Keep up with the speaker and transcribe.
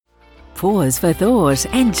pause for thought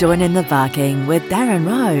and join in the barking with Darren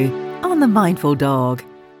Rowe on The Mindful Dog.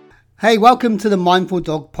 Hey, welcome to the Mindful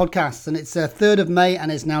Dog podcast, and it's 3rd of May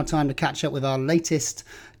and it's now time to catch up with our latest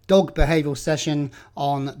dog behavioural session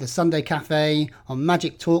on the Sunday Cafe on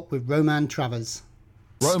Magic Talk with Roman Travers.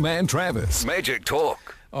 Roman Travers, Magic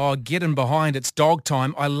Talk. Oh, getting behind. It's dog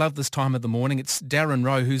time. I love this time of the morning. It's Darren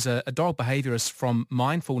Rowe, who's a dog behaviourist from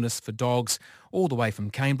Mindfulness for Dogs, all the way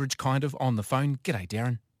from Cambridge, kind of, on the phone. G'day,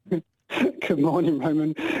 Darren. Good morning,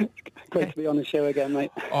 Roman. Great to be on the show again,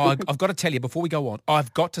 mate. Oh, I've got to tell you, before we go on,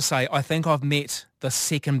 I've got to say, I think I've met the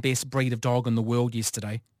second best breed of dog in the world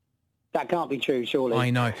yesterday. That can't be true, surely. I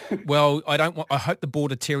know. Well, I hope the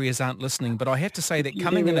Border Terriers aren't listening, but I have to say that you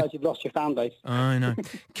coming do in realise you've lost your fan base. I know.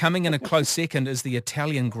 Coming in a close second is the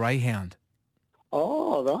Italian Greyhound.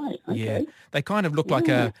 Oh, right. Okay. Yeah, they kind of look like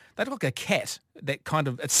they look like a cat. That kind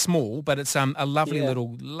of, it's small, but it's a lovely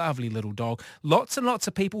little dog. Lots and lots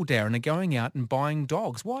of people, Darren, are going out and buying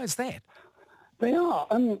dogs. Why is that? They are.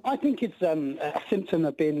 I think it's a symptom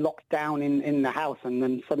of being locked down in the house and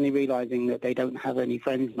then suddenly realising that they don't have any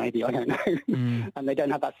friends, maybe, I don't know, and they don't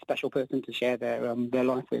have that special person to share their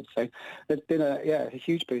life with. So there's been a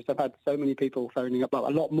huge boost. I've had so many people phoning up, well, a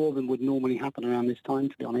lot more than would normally happen around this time,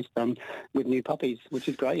 to be honest, with new puppies, which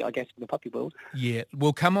is great, I guess, for the puppy world. Yeah,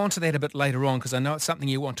 we'll come on to that a bit later on because I know it's something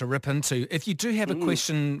you want to rip into. If you do have a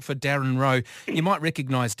question for Darren Rowe, you might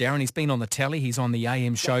recognise Darren. He's been on the telly. He's on the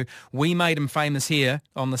AM show. We made him famous here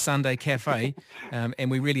on the Sunday Cafe, and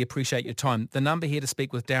we really appreciate your time. The number here to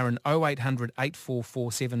speak with Darren, 0800 844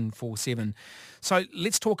 747. So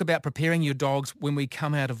let's talk about preparing your dogs when we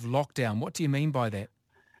come out of lockdown. What do you mean by that?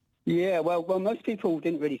 Yeah, well, most people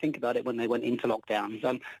didn't really think about it when they went into lockdown.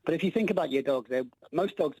 But if you think about your dogs,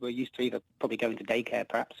 most dogs were used to either probably going to daycare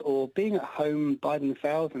perhaps or being at home by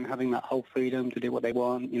themselves and having that whole freedom to do what they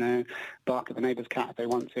want, bark at the neighbour's cat if they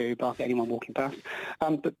want to, bark at anyone walking past.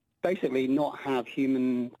 But basically not have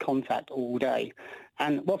human contact all day.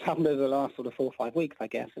 And what's happened over the last sort of 4 or 5 weeks, I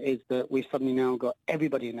guess, is that we've suddenly now got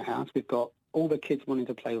everybody in the house. We've got all the kids wanting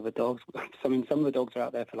to play with the dogs. Some of the dogs are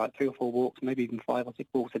out there for like 3 or 4 walks, maybe even 5 or 6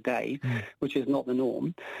 walks a day, which is not the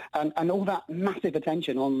norm. And all that massive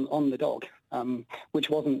attention on the dog,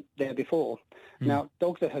 which wasn't there before. Now,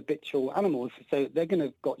 dogs are habitual animals, so they're going to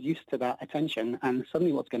have got used to that attention, and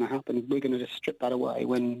suddenly what's going to happen, we're going to just strip that away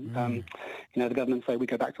when, the government say we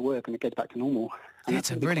go back to work and it goes back to normal. And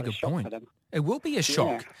that's a really good point. It will be a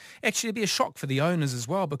shock. Yeah. Actually, it'll be a shock for the owners as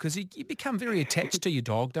well because you become very attached to your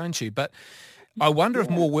dog, don't you? But I wonder if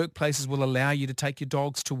more workplaces will allow you to take your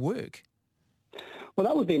dogs to work. Well,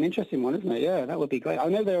 that would be an interesting one, isn't it? Yeah, that would be great. I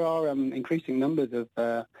know there are increasing numbers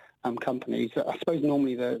of companies. I suppose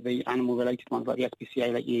normally the animal-related ones like the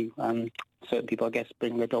SPCA let you, certain people, I guess,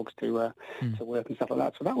 bring their dogs to work and stuff like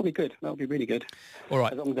that. So that would be good. That would be really good. All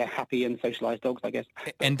right. As long as they're happy and socialised dogs, I guess.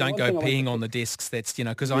 And don't go peeing on the desks. That's,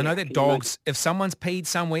 because I know that dogs, if someone's peed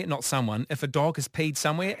somewhere, if a dog has peed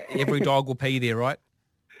somewhere, every dog will pee there, right?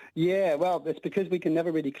 Yeah, well, it's because we can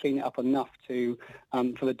never really clean it up enough to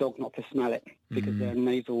for the dog not to smell it because their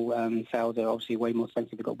nasal cells are obviously way more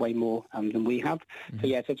sensitive. They've got way more than we have. So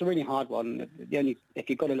it's a really hard one. If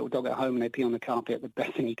you've got a little dog at home and they pee on the carpet, the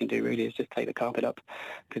best thing you can do really is just take the carpet up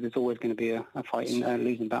because it's always going to be a fighting,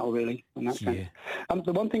 losing battle really in that sense.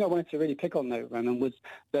 The one thing I wanted to really pick on though, Roman, was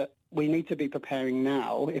that we need to be preparing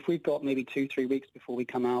now. If we've got maybe 2-3 weeks before we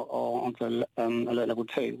come out onto alert level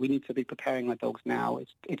 2, we need to be preparing our dogs now.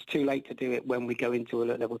 It's too late to do it when we go into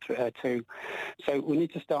alert level 2. So we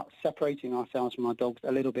need to start separating ourselves from our dogs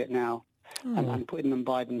a little bit now and putting them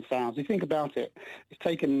by themselves. If you think about it, it's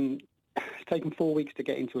taken 4 weeks to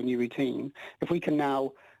get into a new routine. If we can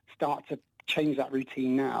now start to change that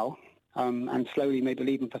routine now and slowly maybe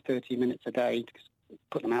leave them for 30 minutes a day,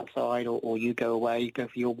 put them outside or you go away, go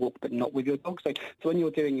for your walk, but not with your dog. So when you're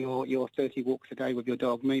doing your 30 walks a day with your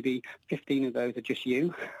dog, maybe 15 of those are just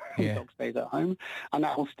you. The dog stays at home. And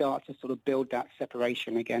that will start to sort of build that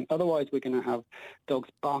separation again. Otherwise, we're going to have dogs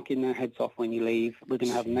barking their heads off when you leave. We're going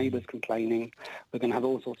to have neighbours complaining. We're going to have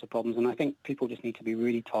all sorts of problems. And I think people just need to be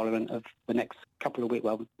really tolerant of the next couple of weeks.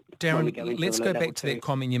 Well, Darren, let's go back to that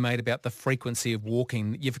comment you made about the frequency of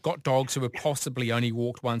walking. You've got dogs who are possibly only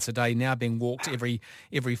walked once a day, now being walked every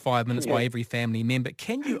 5 minutes by every family member.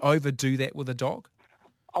 Can you overdo that with a dog?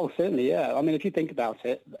 Oh, certainly, yeah. I mean, if you think about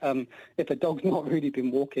it, if a dog's not really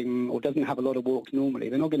been walking or doesn't have a lot of walks normally,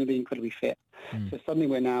 they're not going to be incredibly fit. So suddenly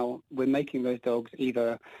we're making those dogs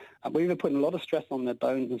we're either putting a lot of stress on their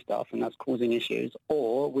bones and stuff, and that's causing issues,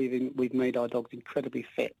 or we've made our dogs incredibly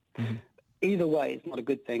fit. either way, it's not a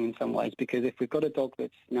good thing in some ways, because if we've got a dog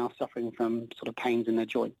that's now suffering from sort of pains in their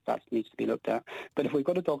joints, that needs to be looked at. But if we've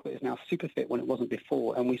got a dog that is now super fit when it wasn't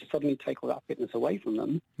before, and we suddenly take all that fitness away from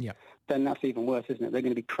them, then that's even worse, isn't it? They're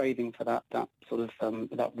going to be craving for that sort of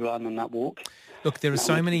that run and that walk. Look, there are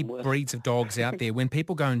so many breeds of dogs out there. When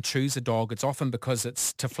people go and choose a dog, it's often because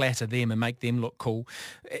it's to flatter them and make them look cool.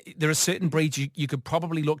 There are certain breeds you could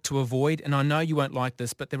probably look to avoid, and I know you won't like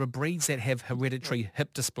this, but there are breeds that have hereditary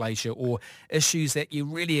hip dysplasia or issues that you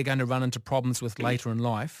really are going to run into problems with later in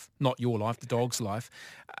life, not your life, the dog's life.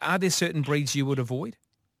 Are there certain breeds you would avoid?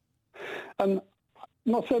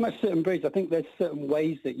 Not so much certain breeds. I think there's certain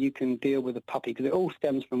ways that you can deal with a puppy, because it all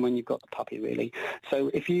stems from when you've got the puppy, really. So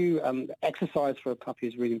if you exercise for a puppy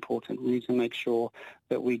is really important. We need to make sure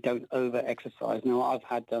that we don't over-exercise. Now, I've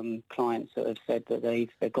had clients that have said that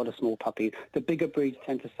they've got a small puppy. The bigger breeds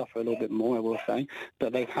tend to suffer a little bit more, I will say,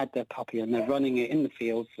 but they've had their puppy and they're running it in the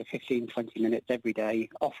fields for 15, 20 minutes every day,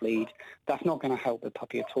 off-lead. That's not going to help the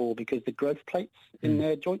puppy at all, because the growth plates in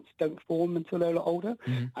their joints don't form until they're a lot older,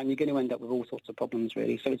 and you're going to end up with all sorts of problems,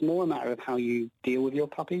 really. So it's more a matter of how you deal with your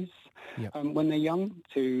puppies when they're young,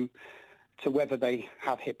 to whether they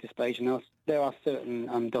have hip dysplasia. Now, there are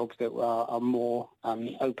certain dogs that are more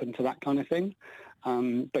open to that kind of thing,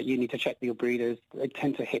 but you need to check with your breeders. They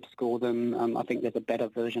tend to hip score them. I think there's a better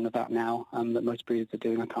version of that now that most breeders are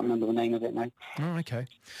doing. I can't remember the name of it now. Oh, okay.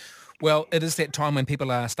 Well, it is that time when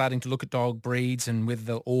people are starting to look at dog breeds and whether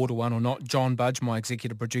they'll order one or not. John Budge, my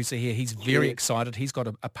executive producer here, he's very excited. He's got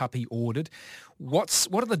a puppy ordered. What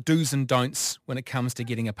are the do's and don'ts when it comes to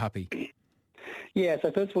getting a puppy? Yeah,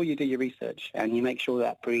 so first of all, you do your research and you make sure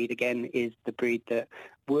that breed, again, is the breed that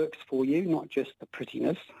works for you, not just the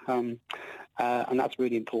prettiness. And that's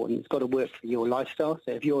really important. It's got to work for your lifestyle.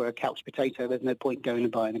 So if you're a couch potato, there's no point going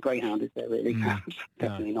and buying a greyhound, is there really?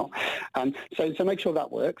 Definitely not. So make sure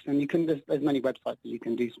that works. And there's many websites that you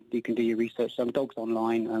can do your research. Dogs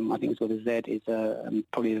Online, I think it's with a Z, is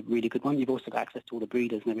probably a really good one. You've also got access to all the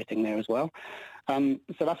breeders and everything there as well. So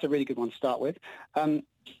that's a really good one to start with.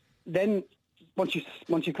 Then once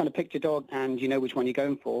you've kind of picked your dog and you know which one you're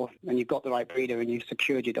going for, and you've got the right breeder and you've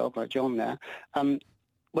secured your dog like John there,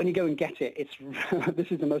 when you go and get it, this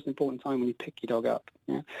is the most important time when you pick your dog up.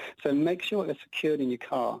 Yeah? So make sure it's secured in your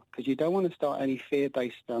car, because you don't want to start any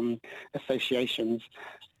fear-based associations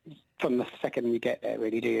from the second you get there,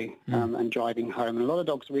 really, do you? And driving home. And a lot of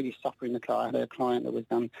dogs really suffer in the car. I had a client that was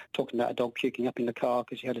talking about a dog puking up in the car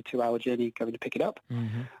because she had a 2-hour journey going to pick it up.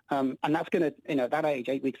 And that's going to, that age,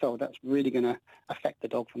 8 weeks old, that's really going to affect the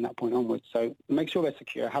dog from that point onwards. So make sure they're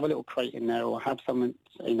secure. Have a little crate in there, or have someone,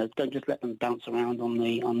 don't just let them bounce around on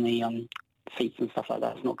the seats and stuff like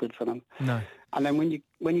that. It's not good for them. No. And then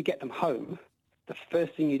when you get them home, the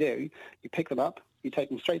first thing you do, you pick them up, you take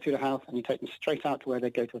them straight through the house, and you take them straight out to where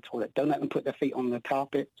they go to a toilet. Don't let them put their feet on the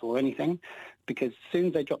carpet or anything, because as soon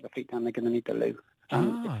as they drop their feet down, they're going to need the loo.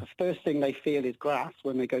 If the first thing they feel is grass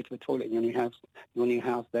when they go to the toilet in your new house,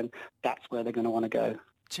 then that's where they're going to want to go.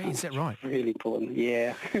 Gee, is that right? Really important,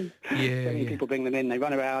 yeah. Many people bring them in, they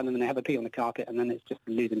run around, and then they have a pee on the carpet, and then it's just a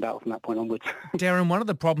losing battle from that point onwards. Darren, one of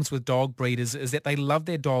the problems with dog breeders is that they love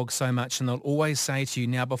their dog so much, and they'll always say to you,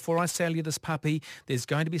 now, before I sell you this puppy, there's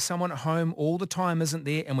going to be someone at home all the time, isn't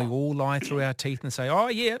there? And we all lie through our teeth and say, oh,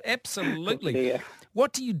 yeah, absolutely. Yeah.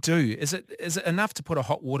 What do you do? Is it enough to put a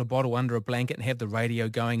hot water bottle under a blanket and have the radio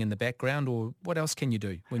going in the background, or what else can you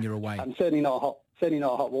do when you're away? Certainly not a hot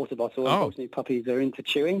water bottle. Unfortunately, puppies are into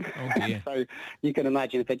chewing. Oh, dear. So you can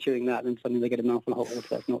imagine if they're chewing that, then suddenly they get a mouthful of hot water.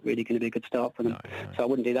 That's not really going to be a good start for them. No. So I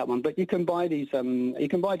wouldn't do that one. But you can buy these. You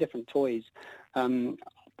can buy different toys.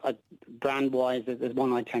 Brand-wise, there's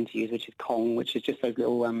one I tend to use, which is Kong, which is just those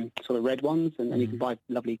little sort of red ones, and you can buy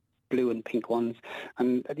lovely blue and pink ones,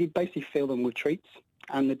 and you basically fill them with treats.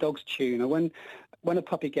 And the dogs chew. Now, when a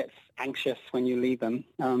puppy gets anxious when you leave them,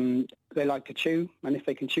 they like to chew, and if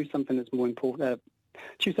they can chew something that's more important,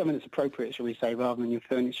 choose something that's appropriate, shall we say, rather than your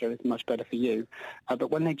furniture, it's much better for you. But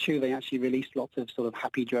when they chew, they actually release lots of sort of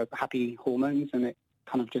happy hormones, and it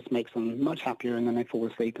kind of just makes them much happier, and then they fall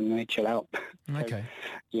asleep and they chill out. Okay.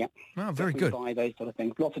 Yeah. Oh, very good. Buy those sort of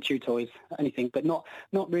things. Lots of chew toys, anything, but not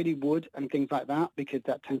really wood and things like that, because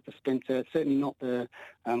that tends to splinter. Certainly not the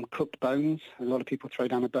cooked bones. A lot of people throw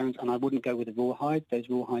down the bones, and I wouldn't go with the rawhide. Those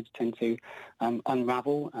rawhides tend to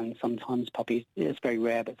unravel, and sometimes puppies, it's very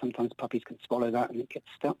rare, but sometimes puppies can swallow that and it gets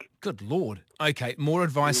stuck. Good Lord. Okay, more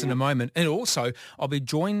advice in a moment. And also, I'll be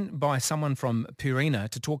joined by someone from Purina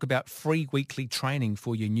to talk about free weekly training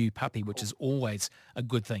for your new puppy, which is always a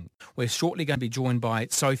good thing. We're shortly going to be joined by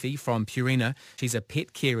Sophie from Purina. She's a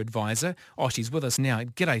pet care advisor. Oh, she's with us now.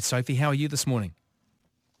 G'day, Sophie. How are you this morning?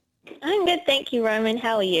 I'm good, thank you, Roman.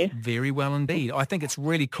 How are you? Very well indeed. I think it's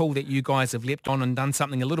really cool that you guys have leapt on and done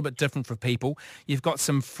something a little bit different for people. You've got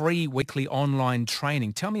some free weekly online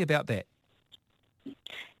training. Tell me about that.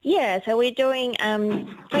 Yeah, so we're doing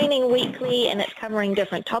training weekly, and it's covering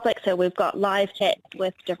different topics. So we've got live chats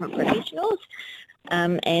with different professionals.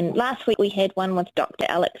 And last week we had one with Dr.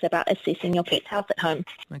 Alex about assessing your pet's health at home.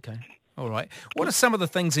 Okay. All right. What are some of the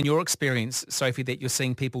things in your experience, Sophie, that you're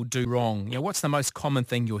seeing people do wrong? What's the most common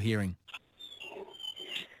thing you're hearing?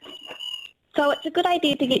 So it's a good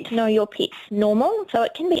idea to get to know your pet's normal. So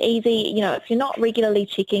it can be easy, if you're not regularly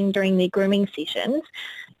checking during their grooming sessions,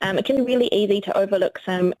 it can be really easy to overlook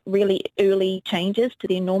some really early changes to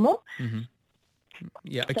their normal. Mm-hmm.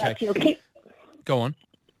 Yeah, So okay. if you'll Go on.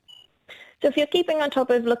 So if you're keeping on top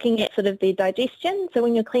of looking at sort of their digestion, so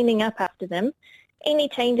when you're cleaning up after them, any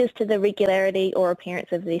changes to the regularity or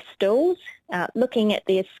appearance of their stools, looking at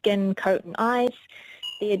their skin, coat and eyes,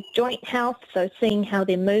 their joint health, so seeing how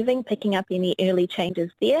they're moving, picking up any early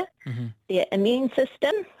changes there, Mm-hmm. their immune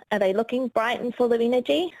system, are they looking bright and full of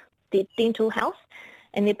energy, their dental health,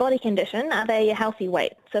 and their body condition, are they a healthy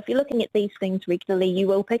weight? So if you're looking at these things regularly, you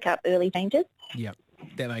will pick up early changes. Yeah,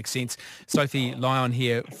 that makes sense. Sophie Lyon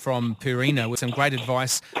here from Purina with some great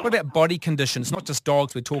advice. What about body conditions? Not just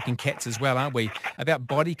dogs, we're talking cats as well, aren't we? About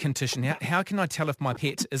body condition. How can I tell if my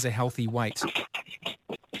pet is a healthy weight?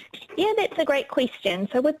 Yeah, that's a great question.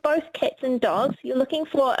 So with both cats and dogs, you're looking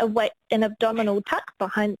for an abdominal tuck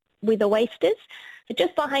behind where the waist is. So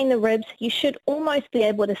just behind the ribs, you should almost be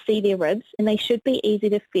able to see their ribs, and they should be easy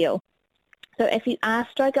to feel. So if you are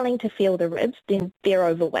struggling to feel the ribs, then they're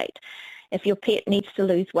overweight. If your pet needs to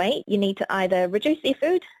lose weight, you need to either reduce their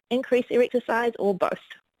food, increase their exercise, or both.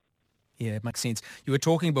 Yeah, it makes sense. You were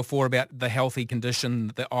talking before about the healthy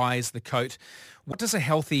condition, the eyes, the coat. What does a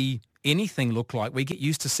healthy anything look like? We get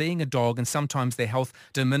used to seeing a dog and sometimes their health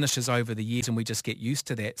diminishes over the years and we just get used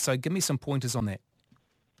to that. So give me some pointers on that.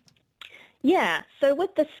 Yeah, so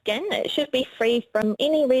with the skin, it should be free from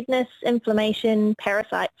any redness, inflammation,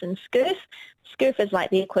 parasites, and scurf. Scurf is like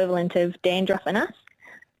the equivalent of dandruff in us.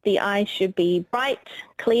 The eyes should be bright,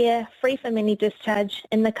 clear, free from any discharge,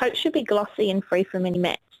 and the coat should be glossy and free from any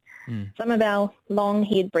mats. Some of our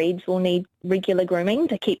long-haired breeds will need regular grooming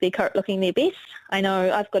to keep their coat looking their best. I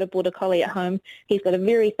know I've got a Border Collie at home. He's got a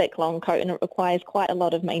very thick, long coat, and it requires quite a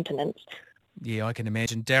lot of maintenance. Yeah, I can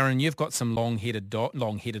imagine. Darren, you've got some long-haired dogs,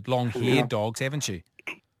 haven't you?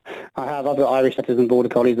 I have. I've got Irish Setters and Border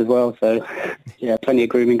Collies as well, so yeah, plenty of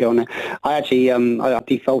grooming going there. I actually, I've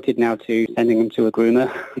defaulted now to sending them to a groomer.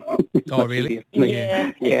 Oh, really?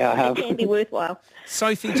 Yeah, I have. It can be worthwhile.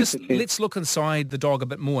 Sophie, just let's look inside the dog a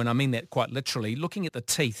bit more, and I mean that quite literally. Looking at the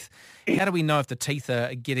teeth, how do we know if the teeth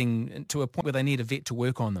are getting to a point where they need a vet to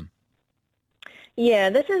work on them? Yeah,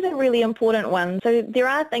 this is a really important one. So there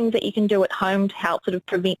are things that you can do at home to help sort of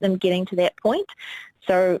prevent them getting to that point.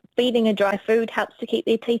 So feeding a dry food helps to keep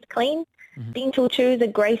their teeth clean. Mm-hmm. Dental chews are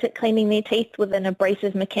great at cleaning their teeth with an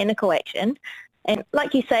abrasive mechanical action. And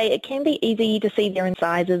like you say, it can be easy to see their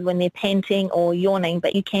incisors when they're panting or yawning,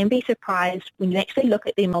 but you can be surprised when you actually look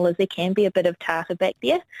at their molars, there can be a bit of tartar back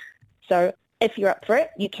there. So if you're up for it,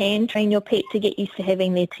 you can train your pet to get used to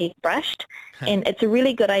having their teeth brushed. And it's a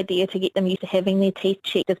really good idea to get them used to having their teeth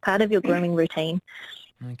checked as part of your grooming routine.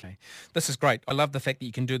 Okay. This is great. I love the fact that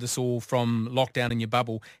you can do this all from lockdown in your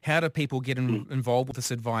bubble. How do people get involved with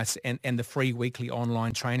this advice and the free weekly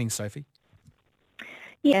online training, Sophie?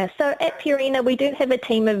 Yeah, so at Purina we do have a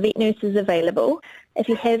team of vet nurses available. If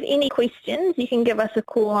you have any questions, you can give us a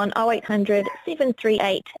call on 0800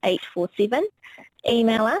 738 847.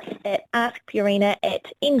 Email us at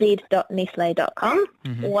askpurina@nz.nestle.com,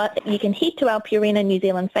 or you can head to our Purina New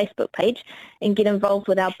Zealand Facebook page and get involved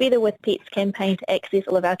with our Better With Pets campaign to access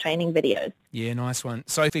all of our training videos. Yeah, nice one.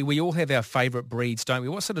 Sophie, we all have our favourite breeds, don't we?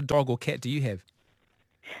 What sort of dog or cat do you have?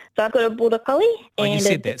 So I've got a Border Collie. Oh, you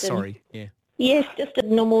said that, sorry. Yeah. Yes, just a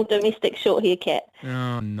normal domestic short-hair cat.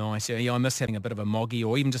 Oh, nice. Yeah, I miss having a bit of a moggy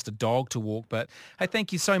or even just a dog to walk. But, hey,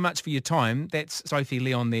 thank you so much for your time. That's Sophie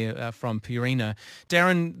Leon there from Purina.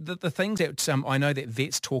 Darren, the things that I know that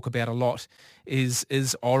vets talk about a lot is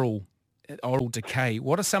oral decay.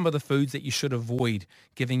 What are some of the foods that you should avoid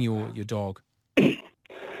giving your dog? I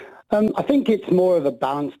think it's more of a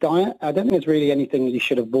balanced diet. I don't think there's really anything you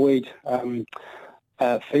should avoid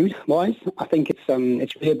food-wise. I think it's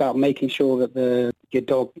really about making sure that your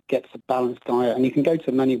dog gets a balanced diet. And you can go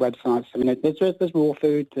to many websites. I mean, there's raw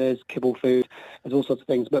food, there's kibble food, there's all sorts of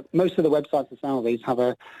things. But most of the websites that sell these have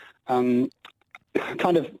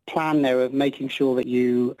kind of plan there of making sure that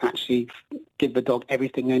you actually give the dog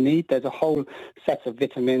everything they need. There's a whole set of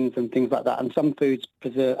vitamins and things like that, and some foods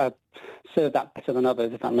serve that better than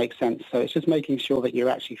others, if that makes sense. So it's just making sure that you're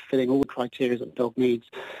actually filling all the criteria that the dog needs.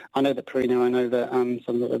 I know that Purina, I know that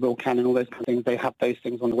some of the Royal Canin, all those kind of things, they have those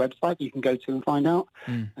things on the website you can go to and find out.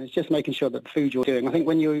 And it's just making sure that the food you're doing, I think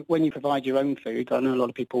when you provide your own food, I know a lot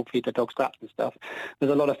of people feed their dog scraps and stuff,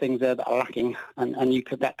 there's a lot of things there that are lacking, and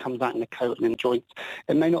that comes out in the coat and in the joints.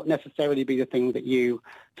 It may not necessarily be the things that you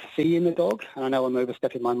see in the dog, and I know I'm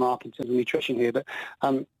overstepping my mark in terms of nutrition here, but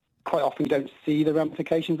quite often you don't see the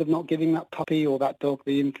ramifications of not giving that puppy or that dog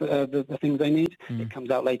the things they need. It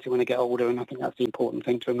comes out later when they get older, and I think that's the important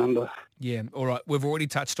thing to remember. Yeah, all right. We've already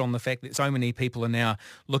touched on the fact that so many people are now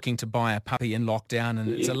looking to buy a puppy in lockdown, and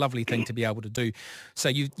it's a lovely thing to be able to do. So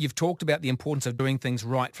you've talked about the importance of doing things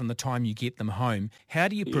right from the time you get them home. How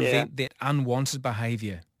do you prevent that unwanted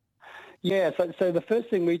behaviour? Yeah, so the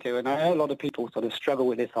first thing we do, and I know a lot of people sort of struggle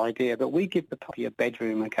with this idea, but we give the puppy a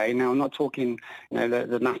bedroom, okay? Now, I'm not talking,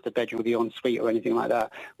 the master bedroom with the ensuite or anything like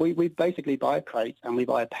that. We basically buy a crate and we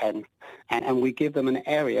buy a pen, and we give them an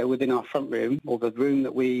area within our front room, or the room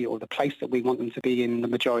or the place that we want them to be in the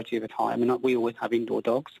majority of the time. And we always have indoor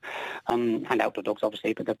dogs, and outdoor dogs,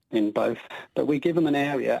 obviously, but they're in both. But we give them an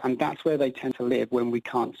area, and that's where they tend to live when we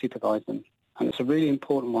can't supervise them. And it's a really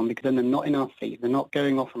important one, because then they're not in our feet. They're not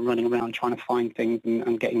going off and running around trying to find things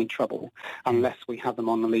and getting in trouble unless we have them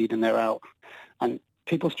on the lead and they're out. And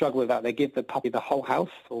people struggle with that. They give the puppy the whole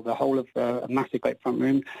house or the whole of a massive great front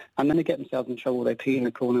room, and then they get themselves in trouble. They pee in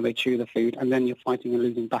the corner, they chew the food, and then you're fighting a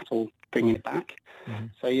losing battle bringing it back.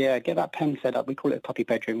 So, yeah, get that pen set up. We call it a puppy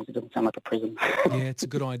bedroom because it doesn't sound like a prison. Yeah, it's a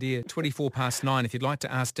good idea. 9:24. If you'd like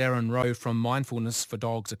to ask Darren Rowe from Mindfulness for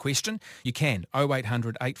Dogs a question, you can.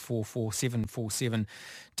 0800 844 747.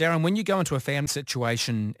 Darren, when you go into a family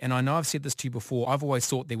situation, and I know I've said this to you before, I've always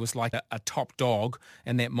thought there was like a top dog,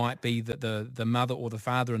 and that might be the mother or the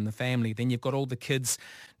father in the family. Then you've got all the kids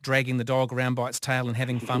dragging the dog around by its tail and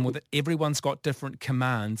having fun with it. Everyone's got different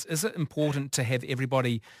commands. Is it important to have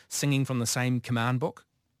everybody singing from the same command book?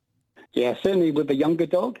 Yeah, certainly with a younger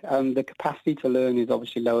dog, the capacity to learn is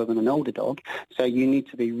obviously lower than an older dog. So you need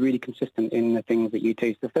to be really consistent in the things that you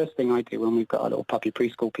do. So the first thing I do when we've got our little puppy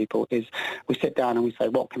preschool people is we sit down and we say,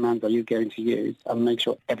 what commands are you going to use? And make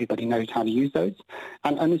sure everybody knows how to use those.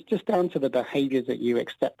 And it's just down to the behaviours that you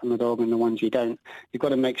accept from the dog and the ones you don't. You've got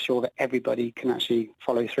to make sure that everybody can actually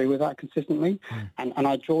follow through with that consistently. And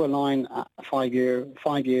I draw a line at 5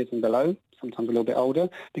 years and below, sometimes a little bit older,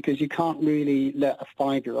 because you can't really let a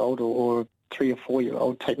 5-year-old or a 3 or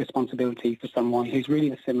 4-year-old take responsibility for someone who's really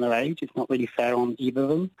a similar age. It's not really fair on either of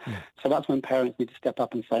them. So that's when parents need to step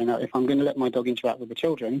up and say, no, if I'm going to let my dog interact with the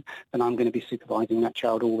children, then I'm going to be supervising that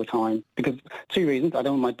child all the time. Because 2 reasons: I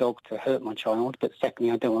don't want my dog to hurt my child, but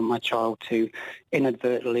secondly, I don't want my child to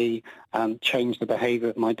inadvertently change the behaviour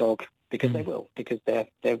of my dog, because they will, because they're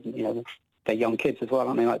young kids as well,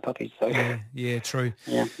 aren't they, like puppies? So yeah, true.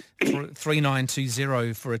 Yeah.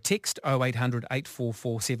 3920 for a text, 0800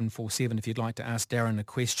 844 747 if you'd like to ask Darren a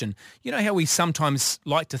question. You know how we sometimes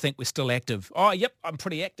like to think we're still active? Oh, yep, I'm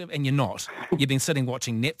pretty active, and you're not. You've been sitting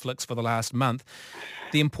watching Netflix for the last month.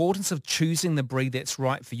 The importance of choosing the breed that's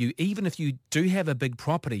right for you, even if you do have a big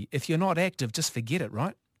property. If you're not active, just forget it,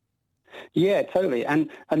 right? Yeah, totally. And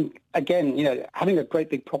again, having a great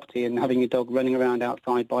big property and having your dog running around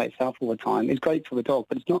outside by itself all the time is great for the dog,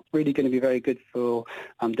 but it's not really going to be very good for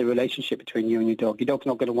the relationship between you and your dog. Your dog's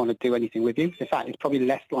not going to want to do anything with you. In fact, it's probably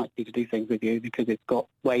less likely to do things with you because it's got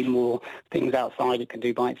way more things outside it can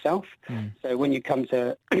do by itself. So when you come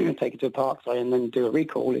to take it to a park, and then do a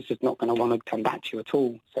recall, it's just not going to want to come back to you at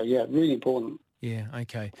all. So yeah, really important. Yeah,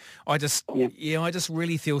 okay. I just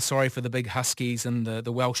really feel sorry for the big huskies and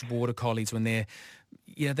the Welsh Border Collies when they're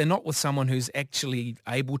not with someone who's actually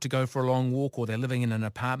able to go for a long walk, or they're living in an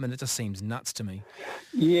apartment. It just seems nuts to me.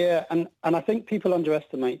 Yeah, and I think people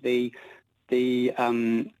underestimate the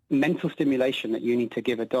mental stimulation that you need to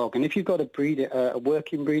give a dog. And if you've got a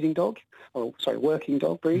working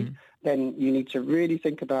dog breed, then you need to really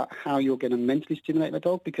think about how you're going to mentally stimulate the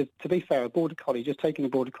dog, because to be fair, a Border Collie, just taking a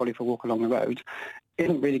Border Collie for a walk along the road,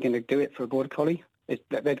 isn't really going to do it for a Border Collie.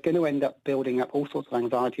 They're going to end up building up all sorts of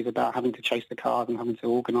anxieties about having to chase the cars and having to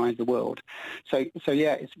organise the world. So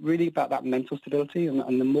yeah, it's really about that mental stability,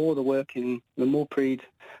 and the more the working breed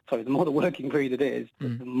it is,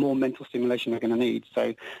 the more mental stimulation they're going to need.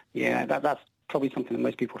 So yeah, that's probably something that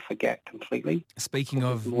most people forget completely. Speaking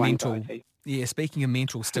of mental, Yeah, speaking of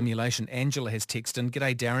mental stimulation, Angela has texted in.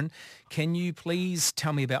 G'day, Darren. Can you please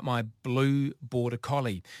tell me about my blue border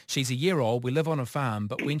collie? She's a year old. We live on a farm,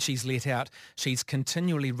 but when she's let out, she's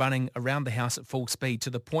continually running around the house at full speed to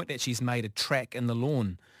the point that she's made a track in the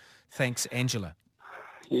lawn. Thanks, Angela.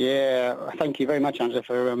 Yeah, thank you very much, Angela,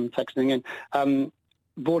 for texting in.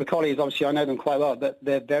 Border collies, obviously, I know them quite well, but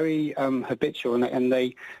they're very habitual, and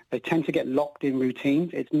they tend to get locked in routines.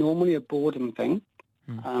 It's normally a boredom thing.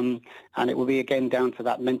 And it will be, again, down to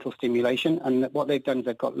that mental stimulation. And what they've done is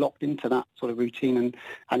they've got locked into that sort of routine, and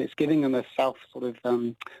it's giving them a self sort of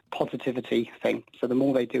positivity thing. So the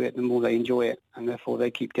more they do it, the more they enjoy it, and therefore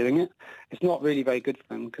they keep doing it. It's not really very good for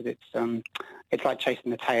them because it's like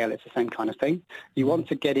chasing the tail. It's the same kind of thing. You want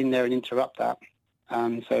to get in there and interrupt that.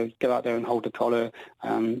 So go out there and hold the collar,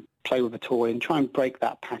 play with a toy, and try and break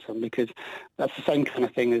that pattern, because that's the same kind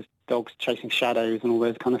of thing as dogs chasing shadows and all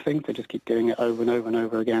those kind of things. They just keep doing it over and over and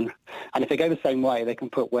over again. And if they go the same way, they can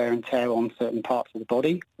put wear and tear on certain parts of the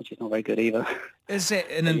body, which is not very good either. Is that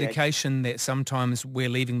an indication that sometimes we're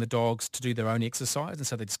leaving the dogs to do their own exercise and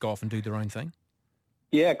so they just go off and do their own thing?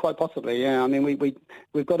 Yeah, quite possibly. Yeah, I mean,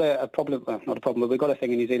 we've got a problem. Well, not a problem, but we've got a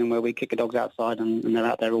thing in New Zealand where we kick the dogs outside and they're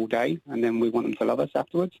out there all day, and then we want them to love us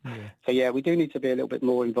afterwards. Yeah. So yeah, we do need to be a little bit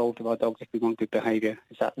more involved with our dogs if we want good behaviour.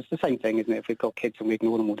 It's the same thing, isn't it? If we've got kids and we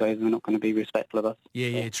ignore them all day, then they're not going to be respectful of us.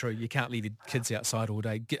 Yeah, true. You can't leave your kids outside all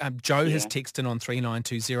day. Joe has texted in on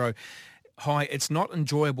 3920. Hi, it's not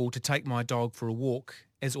enjoyable to take my dog for a walk,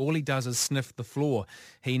 as all he does is sniff the floor.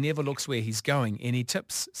 He never looks where he's going. Any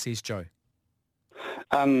tips, says Joe?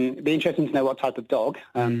 It'd be interesting to know what type of dog.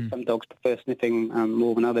 Some dogs prefer sniffing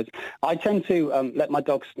more than others. I tend to let my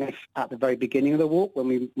dog sniff at the very beginning of the walk when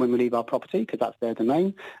we leave our property, because that's their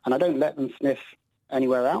domain, and I don't let them sniff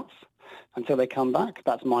anywhere else until they come back.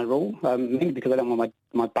 That's my rule, mainly because I don't want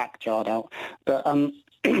my back jarred out. But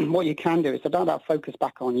what you can do, it's about that focus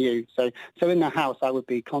back on you. So in the house, I would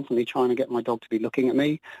be constantly trying to get my dog to be looking at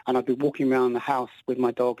me, and I'd be walking around the house with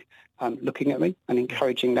my dog looking at me and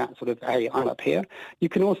encouraging that sort of, hey, I'm up here. You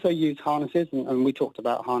can also use harnesses, and we talked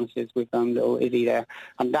about harnesses with little Izzy there,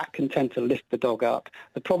 and that can tend to lift the dog up.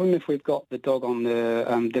 The problem if we've got the dog on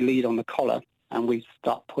the lead on the collar, and we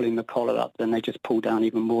start pulling the collar up, then they just pull down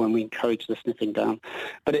even more, and we encourage the sniffing down.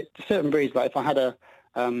 But it's certain breeds, like if I had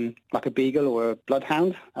like a beagle or a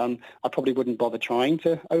bloodhound, I probably wouldn't bother trying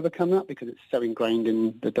to overcome that because it's so ingrained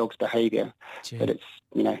in the dog's behaviour that it's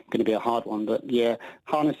going to be a hard one. But yeah,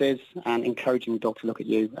 harnesses and encouraging the dog to look at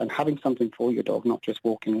you and having something for your dog, not just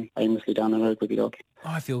walking aimlessly down the road with your dog.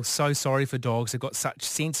 I feel so sorry for dogs. They've got such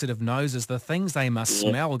sensitive noses. The things they must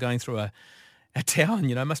smell going through a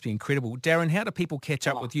town, must be incredible. Darren, how do people catch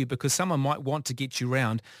up with you? Because someone might want to get you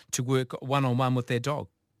round to work one-on-one with their dog.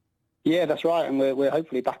 Yeah, that's right, and we're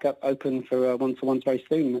hopefully back up open for one-to-ones very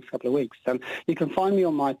soon in the next couple of weeks. You can find me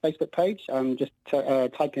on my Facebook page. Just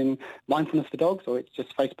type in Mindfulness for Dogs, or it's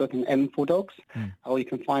just Facebook and M for Dogs. Or you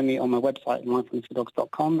can find me on my website,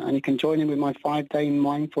 mindfulnessfordogs.com, and you can join in with my 5-day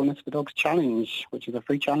Mindfulness for Dogs challenge, which is a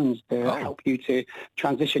free challenge to help you to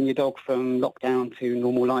transition your dog from lockdown to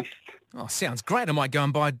normal life. Oh, sounds great. I might go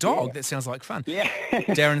and buy a dog. Yeah. That sounds like fun. Yeah.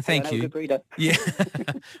 Darren, thank you. Yeah.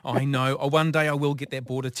 I know. One day I will get that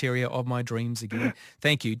border terrier of my dreams again.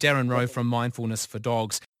 Thank you. Darren Rowe from Mindfulness for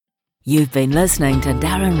Dogs. You've been listening to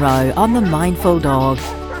Darren Rowe on The Mindful Dog,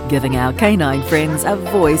 giving our canine friends a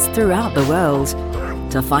voice throughout the world.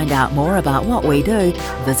 To find out more about what we do,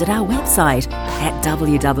 visit our website at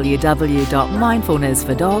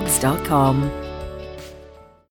www.mindfulnessfordogs.com.